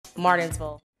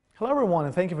Martinsville. Hello everyone,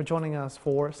 and thank you for joining us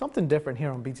for something different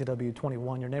here on BTW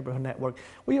 21, your neighborhood network.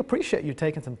 We appreciate you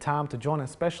taking some time to join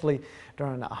us, especially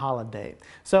during a holiday.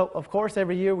 So, of course,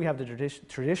 every year we have the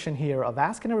tradition here of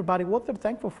asking everybody what they're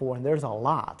thankful for, and there's a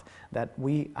lot that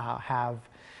we have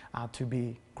to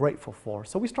be grateful for.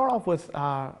 So we start off with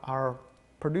our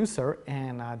producer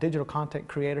and digital content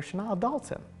creator, Chanel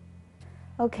Dalton.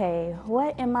 Okay,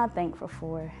 what am I thankful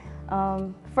for?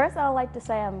 First, I would like to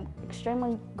say I'm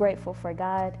extremely grateful for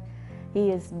God. He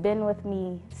has been with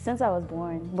me since I was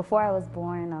born. Before I was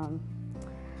born,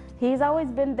 He's always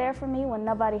been there for me when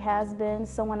nobody has been,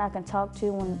 someone I can talk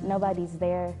to when nobody's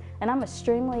there, and I'm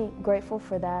extremely grateful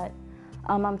for that.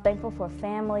 I'm thankful for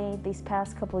family. These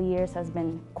past couple of years has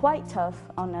been quite tough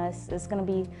on us. It's going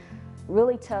to be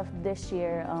really tough this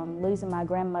year, losing my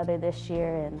grandmother this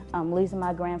year and losing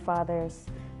my grandfathers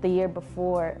the year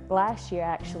before, last year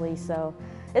actually, so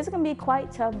it's going to be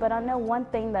quite tough, but I know one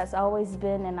thing that's always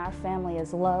been in our family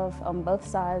is love on both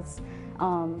sides.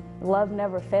 Love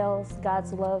never fails.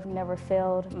 God's love never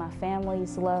failed. My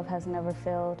family's love has never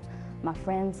failed. My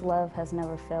friends' love has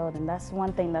never failed, and that's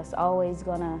one thing that's always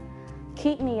going to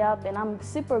keep me up, and I'm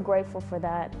super grateful for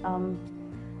that.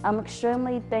 I'm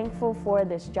extremely thankful for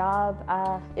this job.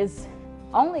 It's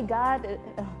only God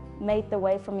made the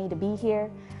way for me to be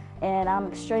here, and I'm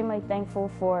extremely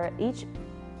thankful for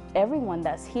everyone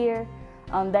that's here.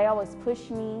 They always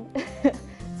push me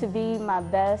to be my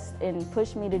best and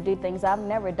push me to do things I've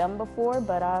never done before,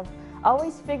 but I've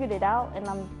always figured it out, and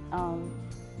I'm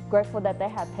grateful that they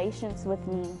have patience with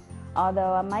me,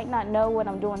 although I might not know what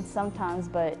I'm doing sometimes,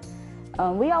 but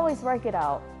we always work it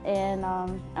out. And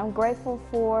I'm grateful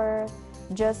for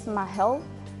just my health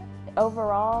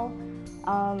overall.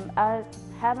 I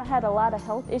haven't had a lot of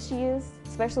health issues,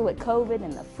 especially with COVID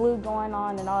and the flu going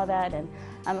on and all that, and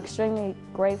I'm extremely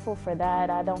grateful for that.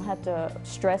 I don't have to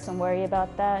stress and worry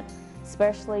about that,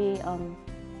 especially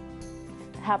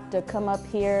have to come up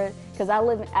here because I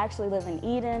actually live in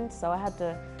Eden, so I have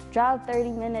to drive 30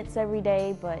 minutes every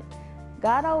day, but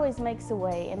God always makes a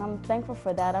way, and I'm thankful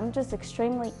for that. I'm just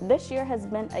this year has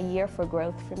been a year for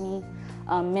growth for me,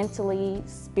 mentally,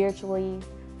 spiritually,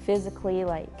 physically,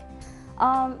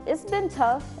 it's been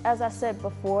tough, as I said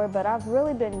before, but I've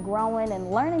really been growing and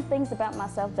learning things about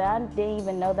myself that I didn't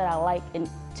even know that I like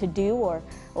to do or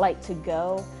like to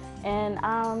go. And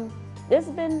it's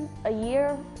been a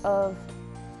year of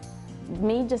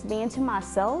me just being to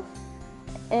myself.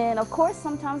 And of course,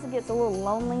 sometimes it gets a little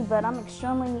lonely, but I'm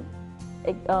extremely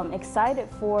excited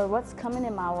for what's coming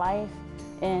in my life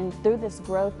and through this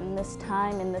growth and this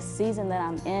time and this season that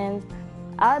I'm in.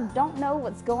 I don't know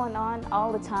what's going on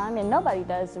all the time, and nobody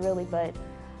does really, but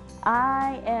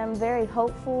I am very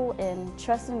hopeful and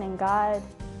trusting in God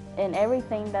and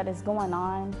everything that is going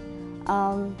on.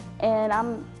 And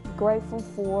I'm grateful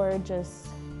for just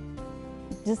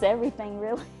everything,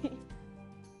 really.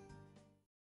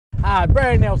 Hi,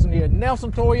 Barry Nelson here,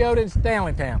 Nelson Toyota in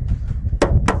Stanleytown.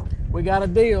 We got a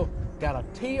deal, got a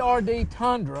TRD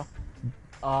Tundra,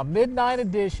 Midnight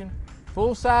Edition,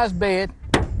 full-size bed,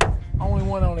 only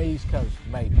one on the East Coast,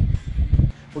 maybe.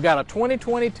 We got a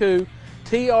 2022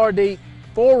 TRD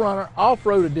 4Runner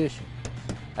Off-Road Edition.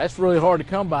 That's really hard to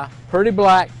come by. Pretty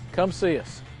black, come see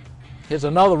us. Here's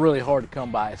another really hard to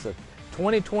come by. It's a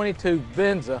 2022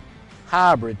 Venza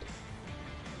Hybrid.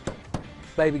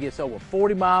 Baby gets over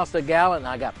 40 miles to a gallon, and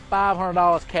I got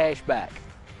 $500 cash back.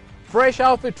 Fresh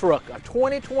off the truck, a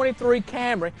 2023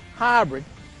 Camry Hybrid.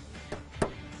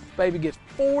 Baby gets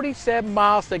 47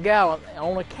 miles to a gallon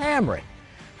on a Camry.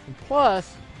 And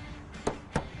plus,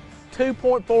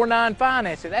 2.49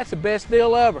 financing. That's the best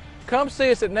deal ever. Come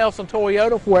see us at Nelson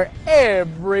Toyota, where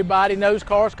everybody knows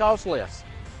cars cost less.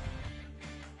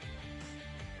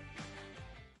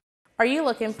 Are you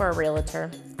looking for a realtor?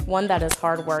 One that is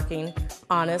hardworking,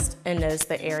 honest, and knows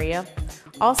the area?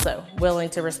 Also, willing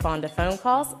to respond to phone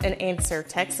calls and answer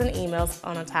texts and emails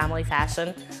on a timely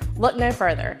fashion? Look no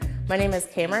further. My name is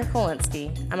Cameron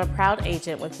Kolinsky. I'm a proud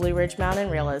agent with Blue Ridge Mountain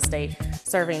Real Estate,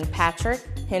 serving Patrick,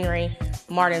 Henry,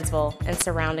 Martinsville, and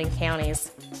surrounding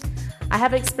counties. I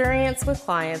have experience with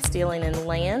clients dealing in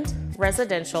land,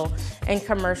 residential, and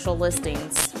commercial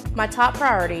listings. My top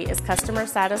priority is customer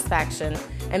satisfaction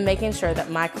and making sure that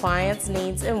my clients'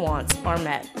 needs and wants are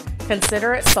met.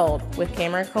 Consider it sold with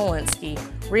Cameron Kolinsky,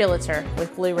 Realtor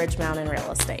with Blue Ridge Mountain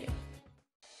Real Estate.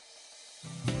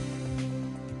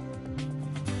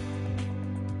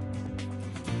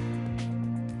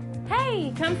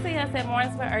 Hey, come see us at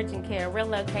Martinsville Urgent Care. We're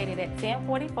located at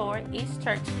 1044 East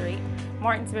Church Street,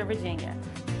 Martinsville, Virginia.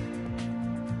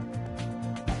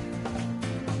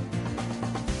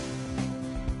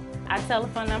 I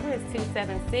telephone number is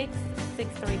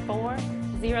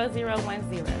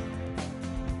 276-634-0010.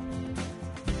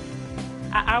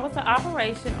 Our hours of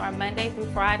operation are Monday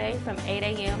through Friday from 8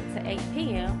 a.m. to 8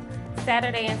 p.m.,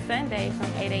 Saturday and Sunday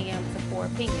from 8 a.m. to 4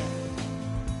 p.m.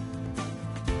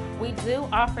 We do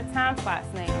offer time slots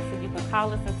now, so you can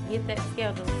call us and get that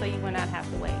scheduled so you will not have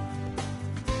to wait.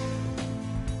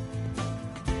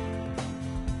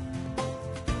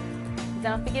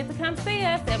 Don't forget to come see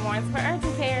us at Martinsville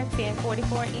Urgent Care,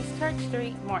 1044 East Church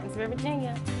Street, Martinsville,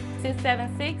 Virginia,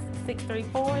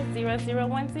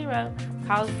 276-634-0010.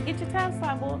 Call us to get your time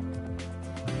slot booked.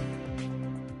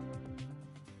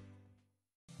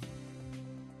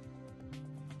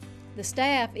 The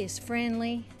staff is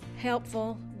friendly,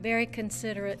 helpful, very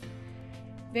considerate,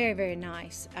 very, very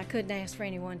nice. I couldn't ask for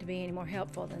anyone to be any more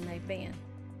helpful than they've been.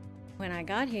 When I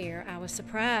got here, I was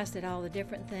surprised at all the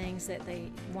different things that they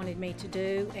wanted me to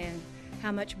do and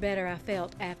how much better I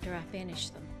felt after I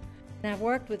finished them. And I've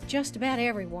worked with just about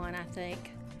everyone, I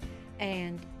think,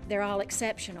 and they're all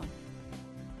exceptional.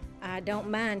 I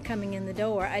don't mind coming in the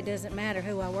door. It doesn't matter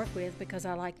who I work with because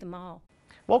I like them all.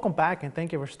 Welcome back, and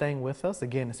thank you for staying with us.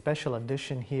 Again, a special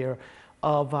edition here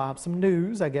of some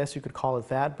news, I guess you could call it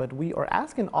that, but we are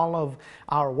asking all of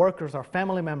our workers, our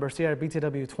family members here at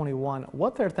BTW 21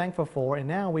 what they're thankful for, and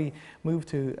now we move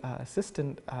to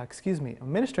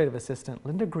Administrative Assistant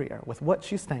Linda Greer with what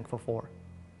she's thankful for.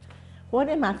 What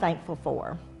am I thankful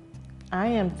for? I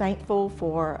am thankful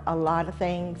for a lot of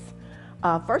things.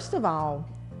 First of all,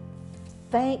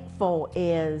 thankful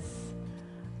is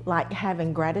like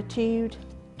having gratitude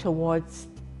towards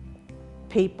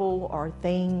people or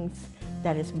things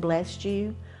that has blessed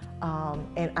you.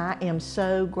 And I am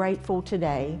so grateful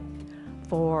today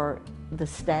for the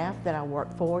staff that I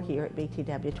work for here at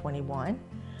BTW 21.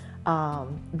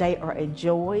 They are a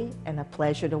joy and a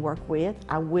pleasure to work with.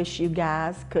 I wish you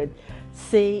guys could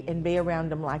see and be around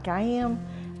them like I am.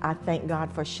 I thank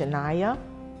God for Shania.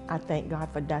 I thank God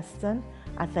for Dustin.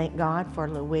 I thank God for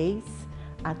Louise.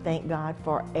 I thank God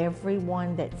for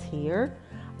everyone that's here.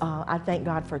 I thank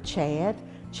God for Chad.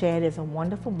 Chad is a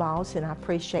wonderful boss, and I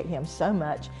appreciate him so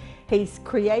much. He's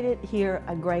created here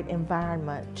a great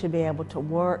environment to be able to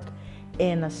work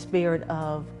in a spirit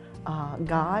of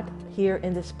God here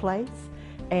in this place.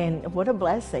 And what a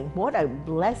blessing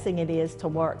it is to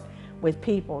work with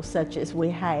people such as we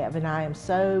have. And I am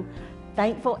so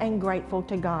thankful and grateful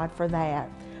to God for that.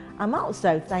 I'm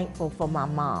also thankful for my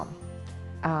mom.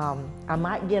 I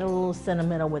might get a little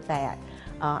sentimental with that.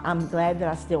 I'm glad that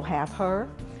I still have her.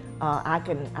 I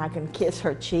can kiss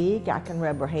her cheek, I can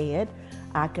rub her head,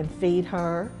 I can feed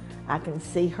her, I can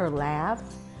see her laugh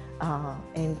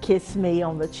and kiss me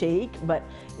on the cheek. But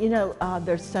you know,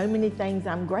 there's so many things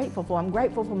I'm grateful for. I'm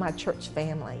grateful for my church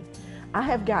family. I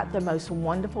have got the most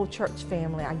wonderful church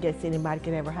family I guess anybody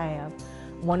could ever have.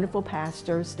 Wonderful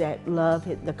pastors that love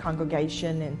the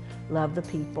congregation and love the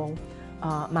people.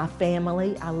 My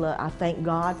family, I thank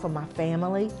God for my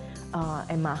family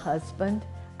and my husband.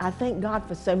 I thank God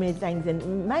for so many things,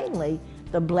 and mainly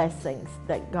the blessings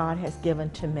that God has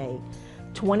given to me.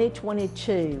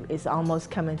 2022 is almost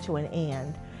coming to an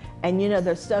end. And you know,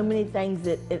 there's so many things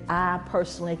that I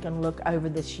personally can look over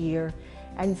this year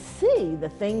and see the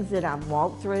things that I've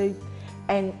walked through.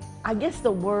 And I guess the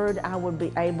word I would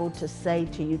be able to say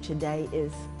to you today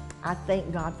is, I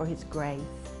thank God for His grace.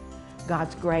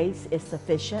 God's grace is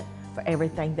sufficient for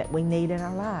everything that we need in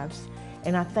our lives.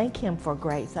 And I thank Him for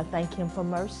grace. I thank Him for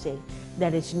mercy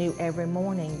that is new every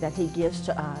morning that He gives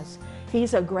to us.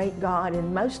 He's a great God.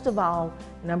 And most of all,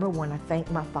 number one, I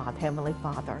thank my Father, Heavenly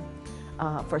Father,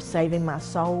 for saving my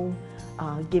soul,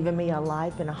 giving me a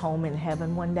life and a home in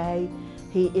heaven one day.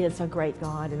 He is a great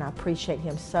God, and I appreciate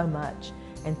Him so much.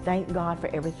 And thank God for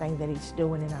everything that He's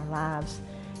doing in our lives.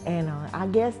 And I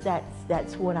guess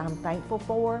that's what I'm thankful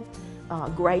for.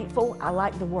 Grateful. I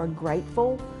like the word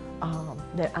grateful.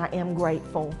 That I am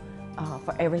grateful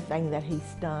for everything that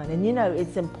He's done. And you know,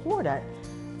 it's important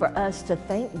for us to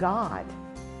thank God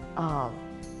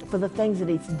for the things that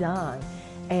He's done.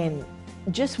 And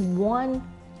just one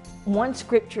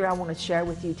scripture I want to share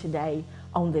with you today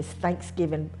on this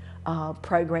Thanksgiving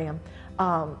program.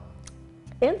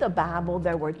 In the Bible,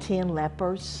 there were 10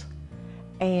 lepers,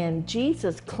 and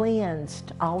Jesus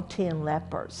cleansed all 10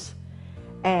 lepers.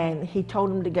 And He told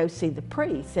them to go see the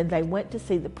priest, and they went to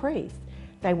see the priest.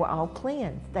 They were all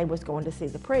cleansed. They was going to see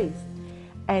the priest.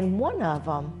 And one of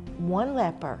them, one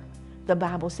leper, the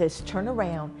Bible says, turned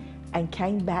around and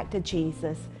came back to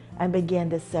Jesus and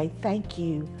began to say, thank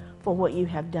you for what you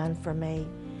have done for me.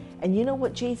 And you know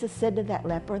what Jesus said to that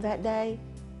leper that day?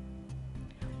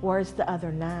 Where's the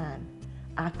other 9?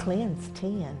 I cleansed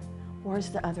 10. Where's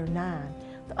the other 9?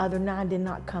 The other 9 did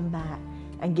not come back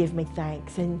and give me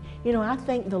thanks. And you know, I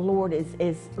think the Lord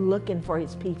is looking for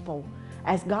His people.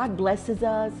 As God blesses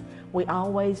us, we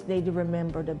always need to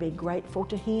remember to be grateful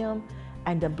to Him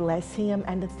and to bless Him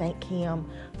and to thank Him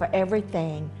for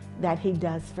everything that He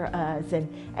does for us.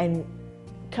 And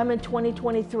coming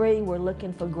 2023, we're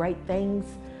looking for great things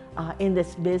in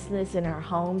this business, in our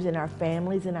homes, in our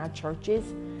families, in our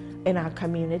churches, in our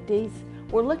communities.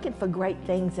 We're looking for great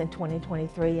things in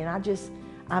 2023, and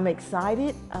I'm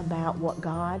excited about what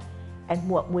God and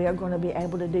what we're going to be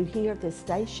able to do here at this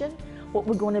station, what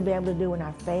we're going to be able to do in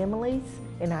our families,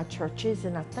 in our churches,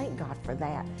 and I thank God for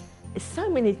that. It's so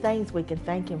many things we can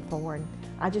thank Him for, and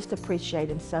I just appreciate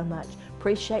Him so much.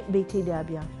 Appreciate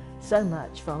BTW so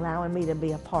much for allowing me to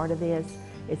be a part of this.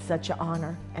 It's such an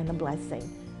honor and a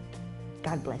blessing.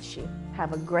 God bless you.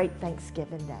 Have a great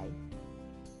Thanksgiving Day.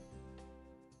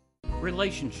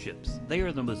 Relationships, they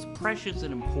are the most precious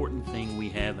and important thing we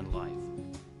have in life.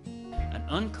 An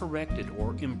uncorrected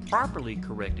or improperly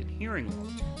corrected hearing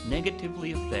loss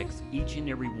negatively affects each and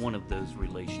every one of those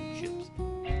relationships.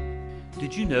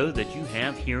 Did you know that you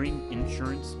have hearing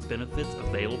insurance benefits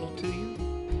available to you?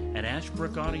 At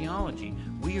Ashbrook Audiology,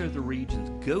 we are the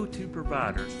region's go-to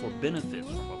providers for benefits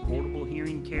from affordable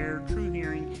hearing care, True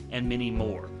Hearing, and many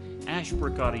more.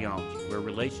 Ashbrook Audiology, where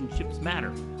relationships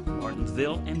matter,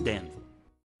 Martinsville and Danville.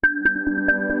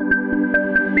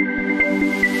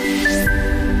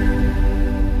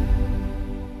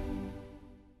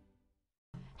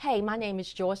 Hey, my name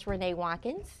is Joyce Renee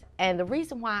Watkins, and the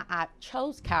reason why I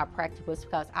chose chiropractic was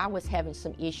because I was having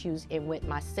some issues with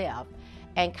myself,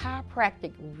 and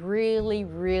chiropractic really,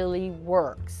 really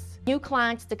works. New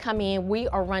clients to come in, we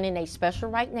are running a special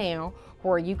right now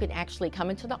where you can actually come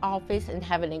into the office and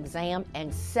have an exam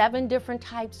and 7 different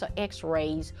types of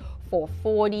x-rays for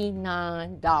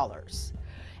 $49.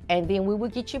 And then we will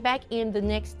get you back in the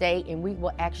next day and we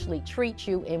will actually treat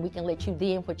you, and we can let you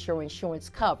in what your insurance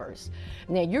covers.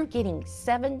 Now you're getting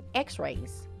 7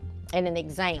 x-rays and an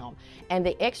exam, and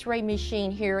the x-ray machine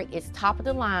here is top of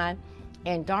the line,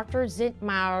 and Dr.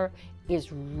 Zentmeyer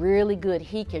is really good.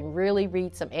 He can really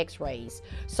read some x-rays.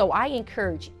 So I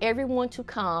encourage everyone to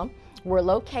come. We're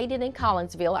located in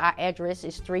Collinsville. Our address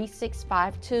is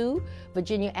 3652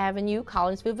 Virginia Avenue,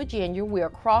 Collinsville, Virginia. We're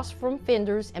across from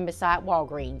Fenders and beside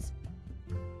Walgreens.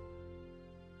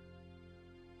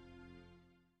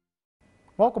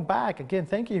 Welcome back. Again,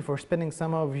 thank you for spending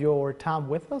some of your time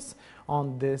with us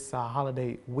on this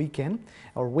holiday weekend,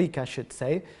 or week I should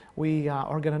say. We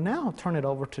are going to now turn it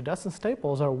over to Dustin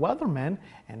Staples, our weatherman,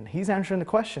 and he's answering the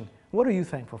question, what are you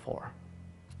thankful for?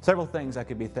 Several things I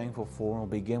could be thankful for. We'll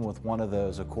begin with one of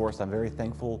those. Of course, I'm very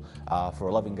thankful for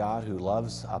a loving God who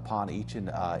loves upon each and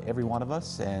every one of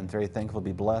us, and very thankful to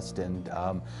be blessed and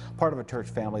part of a church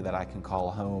family that I can call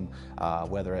home,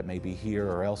 whether it may be here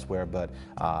or elsewhere, but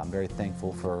I'm very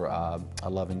thankful for a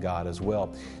loving God as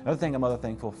well. Another thing I'm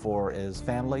thankful for is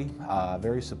family,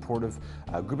 very supportive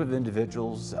group of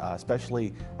individuals,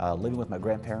 especially living with my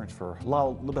grandparents for a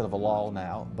little bit of a lull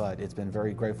now, but it's been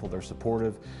very grateful. They're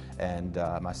supportive, and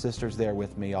my sister's there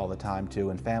with me all the time too,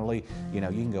 and family, you know,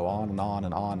 you can go on and on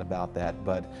and on about that,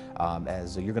 but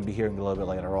as you're going to be hearing a little bit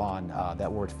later on, that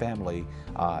word family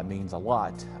means a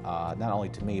lot, not only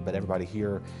to me, but everybody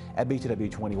here at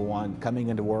BTW 21. Coming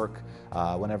into work,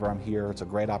 whenever I'm here, it's a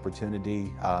great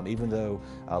opportunity. Even though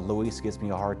Luis gives me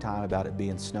a hard time about it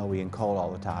being snowy and cold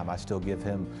all the time, I still give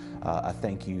him a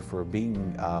thank you for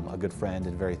being a good friend,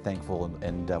 and very thankful,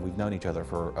 and we've known each other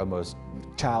for almost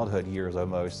childhood years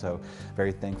almost, so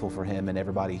very thankful for him and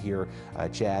everybody here,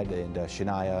 Chad and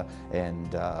Shania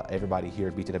and everybody here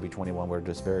at BTW 21. We're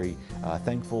just very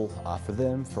thankful for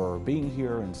them for being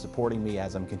here and supporting me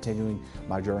as I'm continuing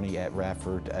my journey at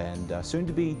Radford, and soon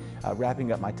to be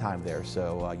wrapping up my time there.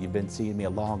 So you've been seeing me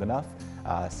long enough,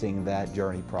 seeing that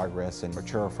journey progress and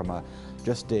mature from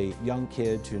just a young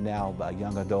kid to now a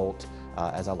young adult,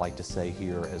 as I like to say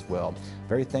here as well.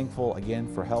 Very thankful again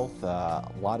for health.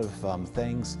 A lot of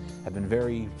things have been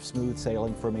very smooth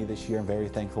sailing for me this year. I'm very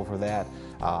thankful for that.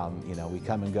 You know, we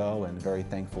come and go, and very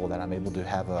thankful that I'm able to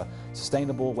have a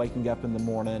sustainable waking up in the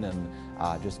morning and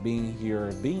just being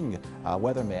here, being a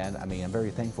weatherman. I mean, I'm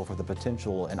very thankful for the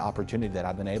potential and opportunity that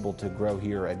I've been able to grow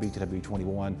here at BTW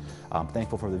 21. I'm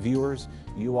thankful for the viewers,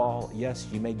 you all. Yes,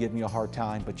 you may give me a hard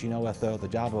time, but you know what though, the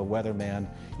job of a weatherman,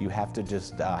 you have to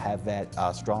just have that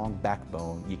strong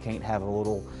backbone. You can't have a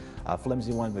little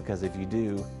flimsy one, because if you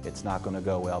do, it's not going to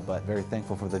go well. But very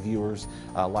thankful for the viewers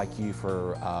like you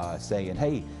for saying,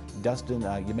 hey, Dustin,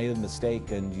 you made a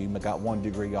mistake and you got 1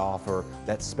 degree off, or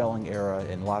that spelling error,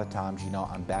 and a lot of times, you know,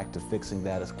 I'm back to fixing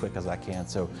that as quick as I can.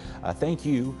 So thank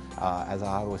you, as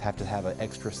I always have to have an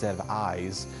extra set of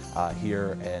eyes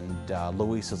here, and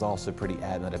Luis is also pretty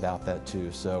adamant about that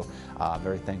too. So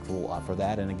very thankful for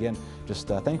that, and again, just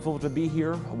thankful to be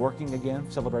here working again,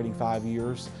 celebrating 5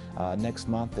 years next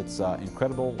month. It's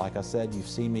incredible. Like I said, you've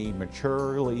seen me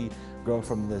maturely grow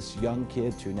from this young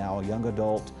kid to now a young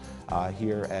adult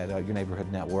here at Your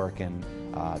Neighborhood Network, and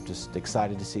just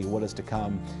excited to see what is to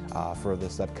come for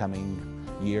this upcoming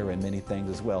year and many things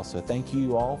as well. So thank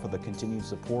you all for the continued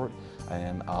support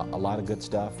and a lot of good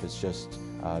stuff. It's just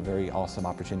a very awesome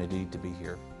opportunity to be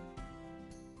here.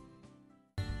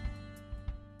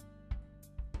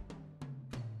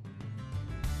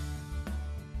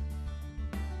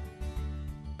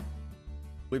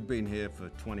 We've been here for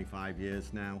 25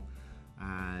 years now,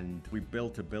 and we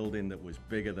built a building that was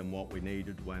bigger than what we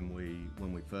needed when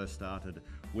we first started.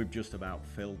 We've just about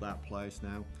filled that place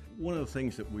now. One of the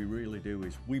things that we really do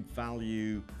is we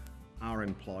value our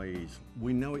employees.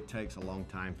 We know it takes a long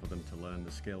time for them to learn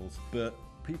the skills, but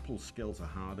people's skills are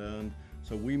hard-earned,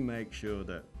 so we make sure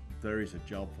that there is a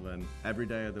job for them every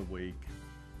day of the week,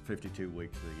 52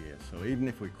 weeks of the year. So even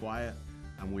if we're quiet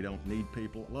and we don't need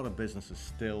people, a lot of businesses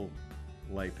still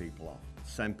lay people off,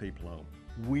 send people home.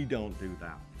 We don't do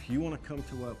that. If you want to come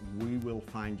to work, we will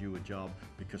find you a job,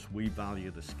 because we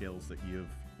value the skills that you've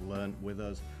learned with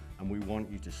us, and we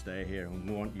want you to stay here, and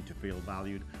we want you to feel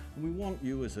valued, and we want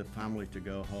you as a family to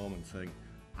go home and say,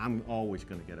 I'm always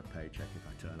going to get a paycheck if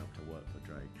I turn up to work for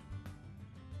Drake.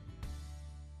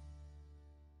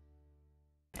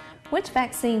 Which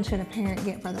vaccine should a parent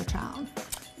get for their child?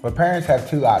 Well, parents have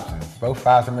two options. Both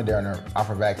Pfizer and Moderna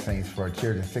offer vaccines for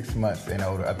children 6 months and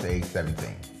older up to age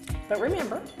 17. But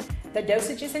remember, the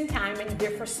dosages and timing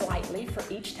differ slightly for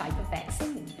each type of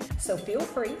vaccine. So feel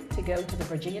free to go to the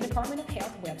Virginia Department of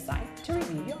Health website to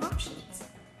review your options.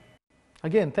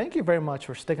 Again, thank you very much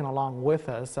for sticking along with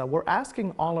us. We're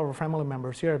asking all of our family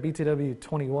members here at BTW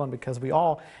 21, because we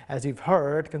all, as you've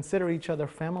heard, consider each other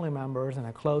family members and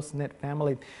a close-knit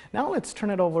family. Now let's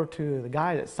turn it over to the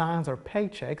guy that signs our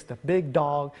paychecks, the big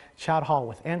dog, Chad Hall,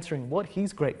 with answering what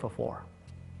he's grateful for.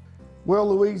 Well,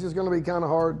 Louise, it's going to be kind of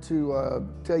hard to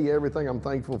tell you everything I'm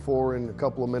thankful for in a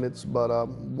couple of minutes, but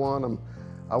one,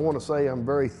 I want to say I'm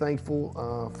very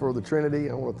thankful for the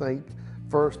Trinity. I want to thank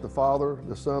first the Father,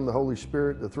 the Son, the Holy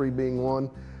Spirit, the three being one,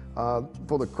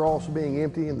 for the cross being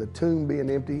empty and the tomb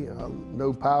being empty,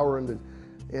 no power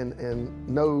and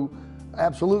no,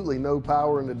 absolutely no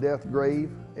power in the death,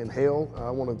 grave, and hell. I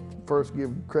want to first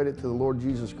give credit to the Lord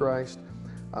Jesus Christ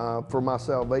for my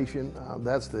salvation.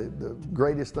 That's the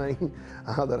greatest thing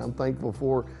that I'm thankful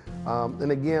for.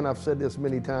 And again, I've said this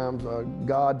many times,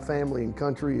 God, family, and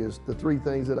country is the three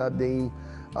things that I deem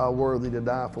worthy to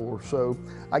die for. So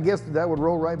I guess that would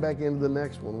roll right back into the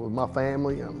next one with my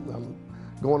family. I'm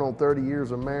going on 30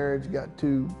 years of marriage, got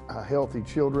two healthy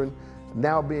children,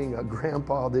 now being a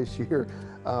grandpa this year,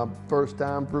 first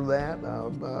time for that.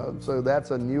 So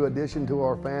that's a new addition to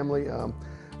our family.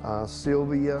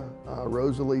 Sylvia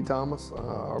Rosalie Thomas,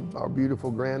 our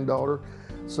beautiful granddaughter.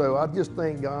 So I just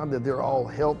thank God that they're all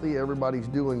healthy, everybody's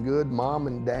doing good. Mom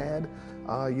and dad,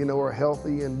 you know, are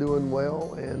healthy and doing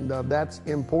well, and that's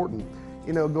important.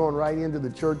 You know, going right into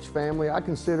the church family, I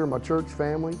consider my church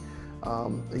family,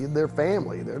 they're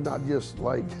family. They're not just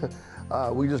like,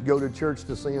 we just go to church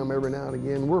to see them every now and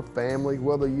again. We're family,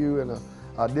 whether you in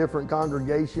a different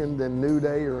congregation than New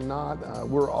Day or not,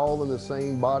 we're all in the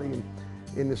same body.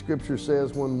 And the scripture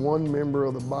says when one member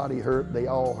of the body hurt, they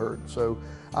all hurt. So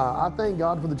I thank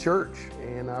God for the church,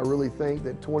 and I really think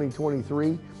that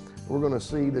 2023, we're going to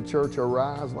see the church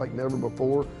arise like never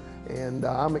before. And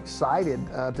I'm excited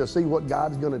to see what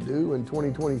God's going to do in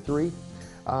 2023.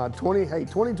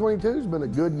 2022 has been a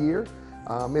good year.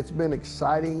 It's been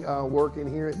exciting working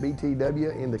here at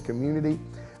BTW in the community.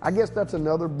 I guess that's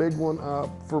another big one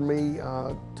for me,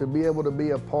 to be able to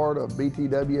be a part of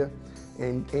BTW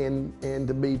and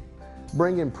to be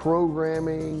bringing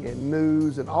programming and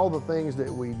news and all the things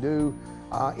that we do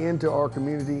into our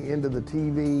community, into the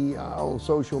TV, on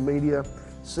social media,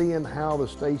 seeing how the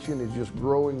station is just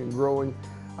growing and growing.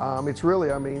 It's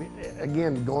really, I mean,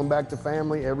 again, going back to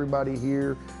family, everybody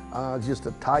here is just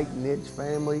a tight-knit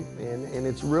family, and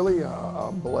it's really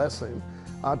a blessing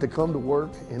to come to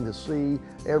work and to see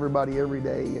everybody every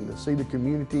day and to see the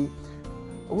community.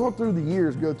 We'll through the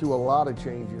years go through a lot of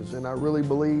changes, and I really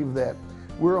believe that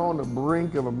we're on the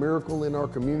brink of a miracle in our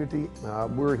community.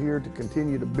 We're here to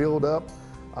continue to build up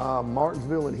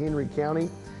Martinsville and Henry County.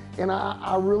 And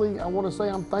I want to say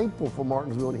I'm thankful for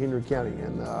Martinsville and Henry County.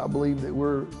 And I believe that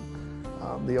we're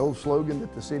the old slogan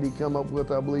that the city come up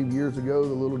with, I believe years ago,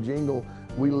 the little jingle,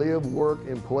 we live, work,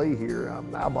 and play here.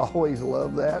 I've always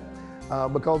loved that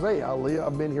because, hey,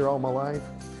 I've been here all my life.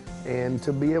 And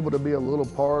to be able to be a little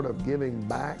part of giving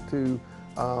back to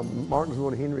Martinsville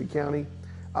and Henry County,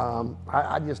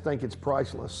 I just think it's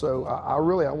priceless. So I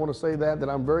want to say that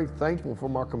I'm very thankful for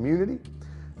my community.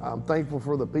 I'm thankful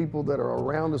for the people that are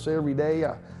around us every day,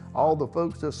 all the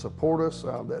folks that support us,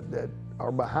 that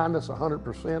are behind us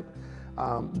 100%.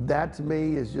 That to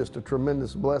me is just a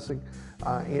tremendous blessing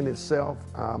in itself.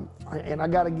 And I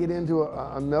got to get into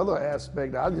another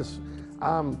aspect.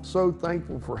 I'm so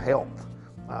thankful for health,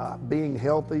 being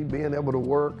healthy, being able to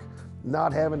work,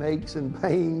 not having aches and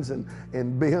pains,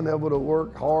 and being able to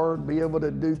work hard, be able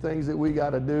to do things that we got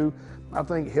to do. I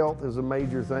think health is a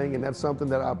major thing, and that's something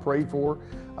that I pray for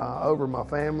over my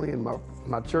family and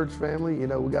my church family. You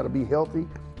know, we got to be healthy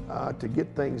to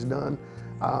get things done.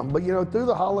 But you know, through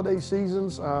the holiday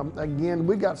seasons, again,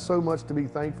 we got so much to be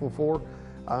thankful for.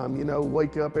 You know,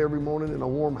 wake up every morning in a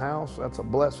warm house, that's a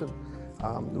blessing.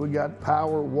 We got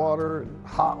power, water, and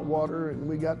hot water, and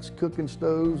we got cooking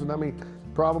stoves. And I mean,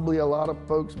 probably a lot of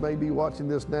folks may be watching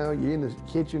this now. You're in the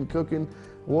kitchen cooking.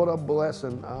 What a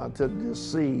blessing to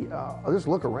just see, just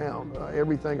look around,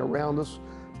 everything around us.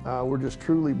 We're just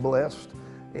truly blessed.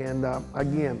 And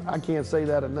again, I can't say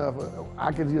that enough.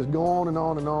 I could just go on and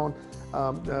on and on.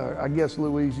 I guess,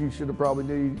 Louise, you should have probably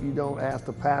knew you don't ask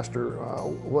the pastor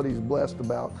what he's blessed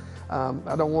about.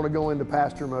 I don't want to go into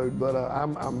pastor mode, but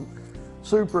I'm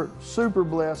super, super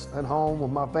blessed at home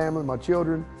with my family, my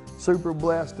children, super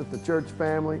blessed at the church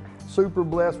family, super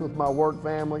blessed with my work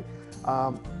family,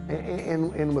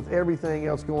 and with everything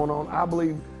else going on. I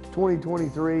believe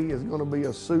 2023 is going to be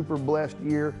a super blessed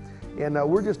year. And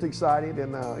we're just excited,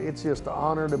 and it's just an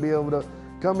honor to be able to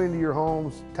come into your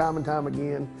homes time and time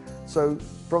again. So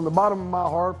from the bottom of my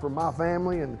heart, for my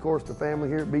family, and of course the family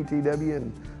here at BTW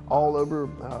and all over,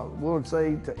 we'll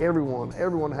say to everyone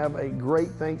have a great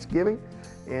Thanksgiving,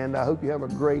 and I hope you have a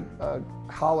great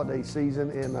holiday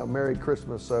season and a Merry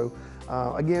Christmas. So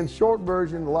again, short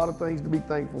version, a lot of things to be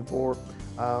thankful for,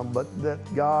 but that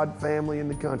God, family, and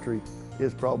the country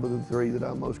is probably the three that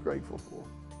I'm most grateful for.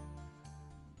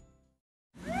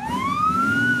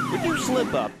 When you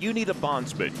slip up, you need a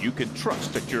bondsman you can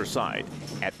trust at your side.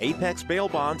 At Apex Bail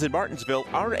Bonds in Martinsville,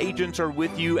 our agents are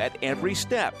with you at every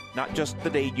step, not just the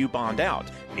day you bond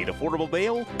out. Need affordable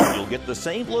bail? You'll get the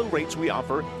same low rates we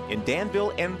offer in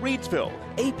Danville and Reedsville.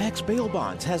 Apex Bail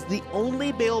Bonds has the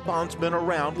only bail bondsman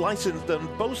around licensed on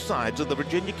both sides of the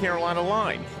Virginia-Carolina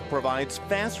line, provides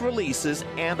fast releases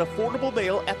and affordable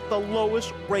bail at the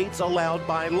lowest rates allowed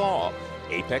by law.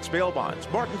 Apex Bail Bonds,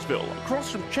 Martinsville, across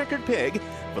from Checkered Pig,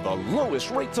 for the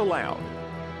lowest rates allowed.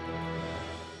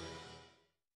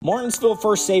 Martinsville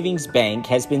First Savings Bank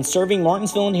has been serving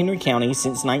Martinsville and Henry County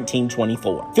since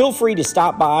 1924. Feel free to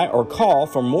stop by or call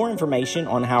for more information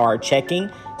on how our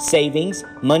checking, savings,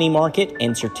 money market,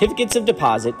 and certificates of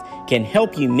deposit can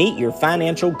help you meet your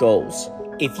financial goals.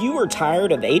 If you are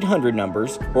tired of 800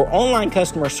 numbers or online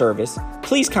customer service,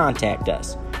 please contact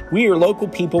us. We are local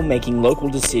people making local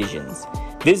decisions.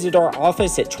 Visit our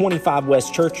office at 25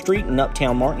 West Church Street in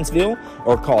Uptown Martinsville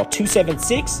or call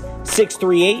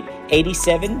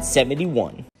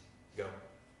 276-638-8771.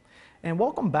 And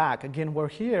welcome back. Again, we're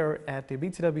here at the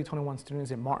BTW 21 Students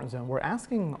in Martinsville. We're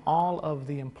asking all of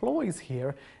the employees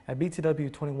here at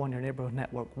BTW 21, your neighborhood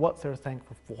network, what they're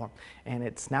thankful for. And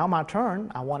it's now my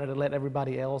turn. I wanted to let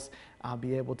everybody else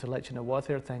be able to let you know what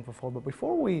they're thankful for. But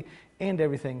before we end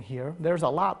everything here, there's a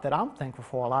lot that I'm thankful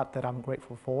for, a lot that I'm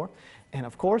grateful for. And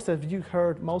of course, as you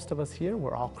heard, most of us here,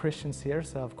 we're all Christians here.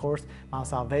 So of course, my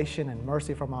salvation and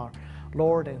mercy from our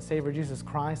Lord and Savior Jesus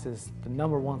Christ is the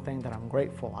number one thing that I'm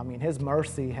grateful. I mean, His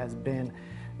mercy has been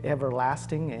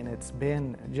everlasting, and it's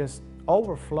been just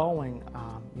overflowing,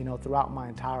 you know, throughout my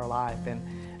entire life. And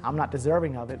I'm not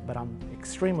deserving of it, but I'm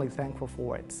extremely thankful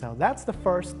for it. So that's the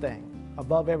first thing.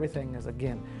 Above everything is,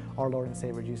 again, our Lord and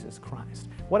Savior Jesus Christ.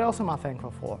 What else am I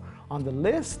thankful for? On the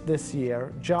list this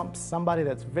year jumps somebody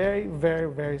that's very, very,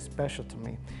 very special to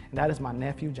me, and that is my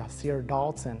nephew, Jasir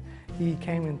Dalton. He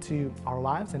came into our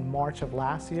lives in March of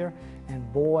last year,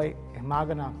 and boy, am I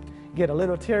gonna get a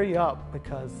little teary up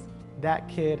because that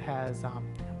kid has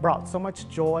brought so much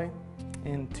joy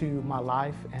into my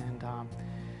life. And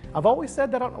I've always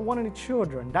said that I don't want any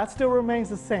children. That still remains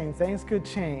the same. Things could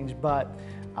change, but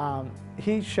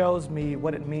he shows me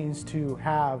what it means to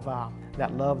have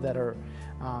that love that our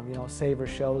you know, Savior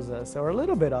shows us, or a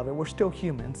little bit of it. We're still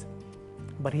humans,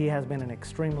 but he has been an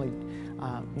extremely,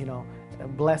 a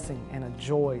blessing and a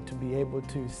joy to be able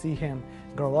to see him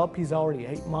grow up. He's already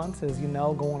 8 months, as you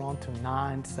know, going on to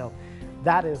 9. So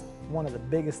that is one of the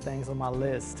biggest things on my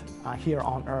list here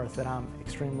on earth that I'm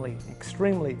extremely,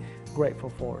 extremely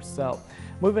grateful for. So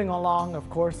moving along, of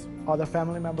course, other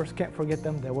family members, can't forget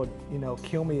them. They would,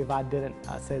 kill me if I didn't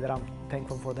say that I'm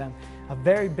thankful for them. A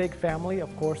very big family,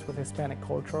 of course, with Hispanic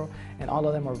culture, and all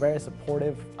of them are very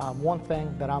supportive. One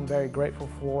thing that I'm very grateful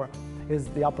for is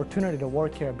the opportunity to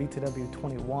work here at BTW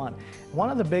 21. One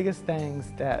of the biggest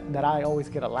things that I always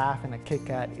get a laugh and a kick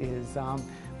at is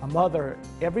my mother,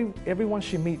 everyone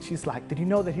she meets, she's like, did you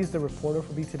know that he's the reporter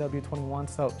for BTW 21?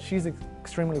 So she's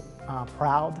extremely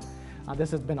proud.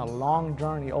 This has been a long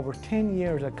journey, over 10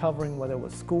 years of covering whether it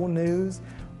was school news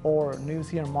or news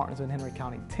here in Martinsville and Henry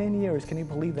County. 10 years, can you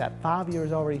believe that? 5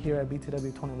 years already here at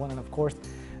BTW 21. And of course,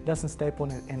 Dustin Staple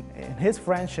and his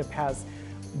friendship has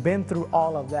been through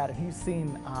all of that. And he's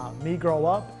seen me grow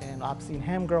up, and I've seen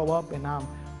him grow up, and I'm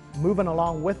moving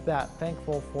along with that,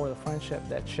 thankful for the friendship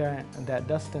that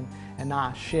Dustin and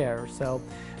I share. So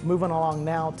moving along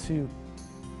now to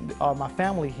my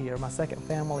family here, my second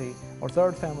family or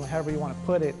third family, however you want to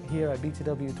put it, here at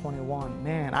BTW 21.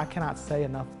 Man, I cannot say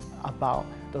enough about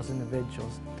those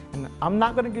individuals. And I'm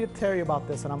not going to get teary about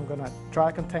this, and I'm going to try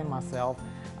to contain myself,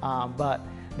 but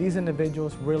these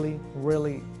individuals really,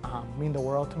 really mean the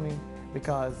world to me,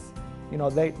 because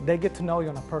they get to know you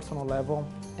on a personal level,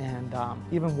 and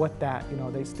even with that,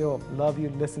 they still love you,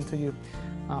 listen to you.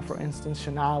 For instance,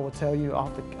 Shania will tell you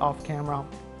off camera,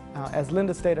 as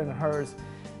Linda stated in hers,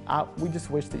 we just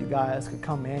wish that you guys could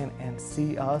come in and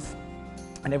see us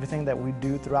and everything that we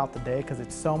do throughout the day, because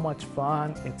it's so much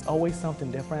fun. It's always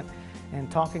something different. And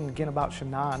talking again about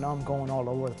Shania, I know I'm going all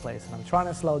over the place, and I'm trying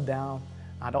to slow down.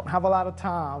 I don't have a lot of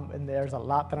time, and there's a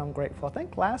lot that I'm grateful. I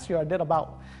think last year I did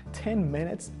about 10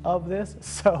 minutes of this,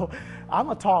 so I'm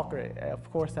a talker. Of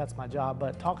course, that's my job,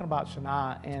 but talking about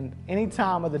Shania, and any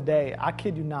time of the day, I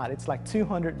kid you not, it's like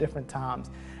 200 different times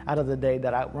out of the day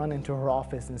that I run into her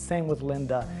office, and same with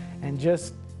Linda, and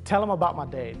just tell them about my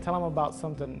day, tell them about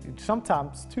something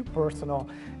sometimes too personal,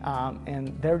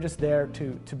 and they're just there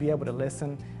to be able to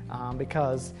listen,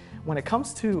 because when it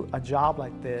comes to a job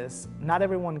like this, not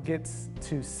everyone gets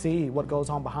to see what goes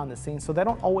on behind the scenes, so they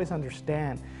don't always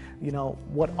understand,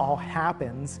 what all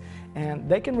happens, and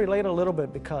they can relate a little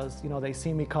bit because, they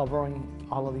see me covering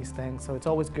all of these things. So it's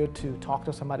always good to talk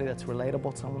to somebody that's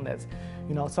relatable, someone that's,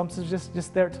 someone's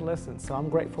just there to listen. So I'm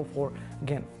grateful for,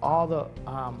 again, all the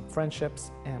friendships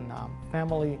and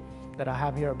family that I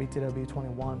have here at BTW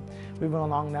 21. Moving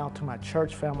along now to my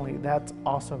church family, that's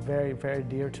also very, very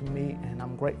dear to me, and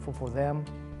I'm grateful for them.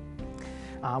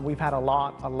 We've had a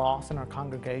loss in our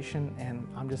congregation, and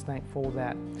I'm just thankful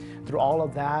that through all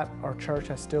of that, our church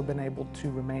has still been able to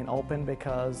remain open,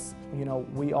 because,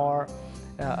 we are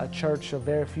a church of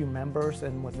very few members,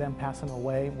 and with them passing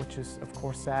away, which is of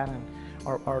course sad, and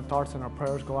our thoughts and our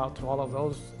prayers go out to all of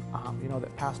those,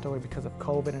 that passed away because of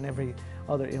COVID and every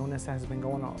other illness that has been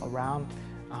going around.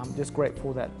 I'm just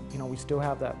grateful that, we still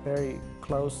have that very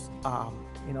close,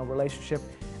 relationship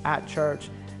at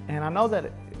church. And I know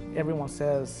that everyone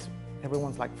says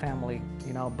everyone's like family,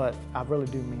 but I really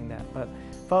do mean that. But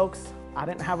folks, I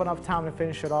didn't have enough time to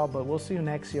finish it all, but we'll see you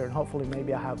next year, and hopefully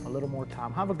maybe I have a little more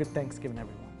time. Have a good Thanksgiving,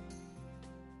 everyone.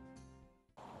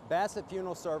 Bassett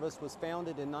Funeral Service was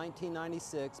founded in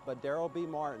 1996 by Darrell B.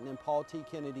 Martin and Paul T.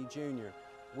 Kennedy Jr.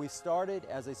 We started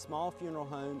as a small funeral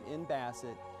home in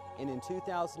Bassett, and in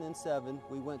 2007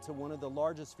 we went to one of the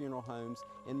largest funeral homes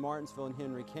in Martinsville and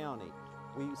Henry County.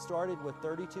 We started with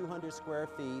 3,200 square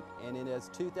feet, and as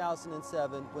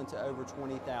 2007 went to over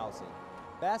 20,000.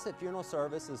 Bassett Funeral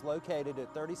Service is located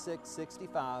at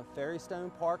 3665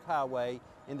 Ferrystone Park Highway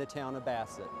in the town of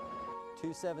Bassett.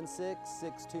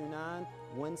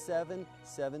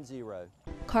 276-629-1770.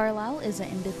 Carlisle is an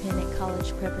independent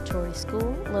college preparatory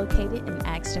school located in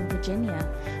Axton, Virginia.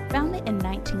 Founded in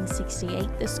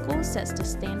 1968, the school sets the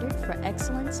standard for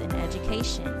excellence in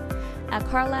education. At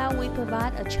Carlisle, we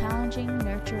provide a challenging,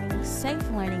 nurturing, safe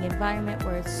learning environment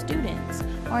where students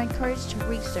are encouraged to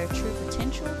reach their true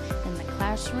potential in the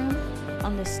classroom,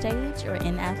 on the stage, or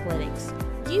in athletics.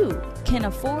 You can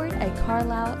afford a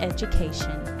Carlisle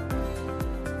education.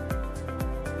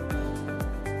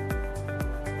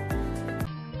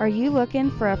 Are you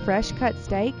looking for a fresh cut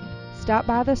steak? Stop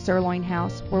by the Sirloin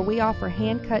House, where we offer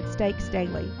hand-cut steaks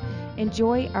daily.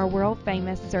 Enjoy our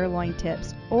world-famous sirloin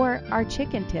tips or our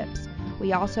chicken tips.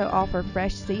 We also offer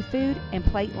fresh seafood and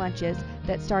plate lunches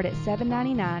that start at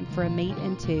 $7.99 for a meat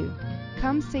and two.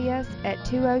 Come see us at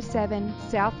 207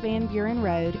 South Van Buren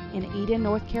Road in Eden,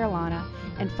 North Carolina,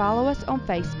 and follow us on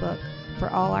Facebook for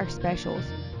all our specials.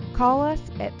 Call us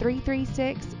at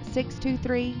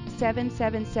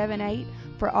 336-623-7778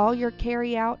 for all your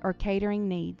carry-out or catering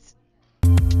needs.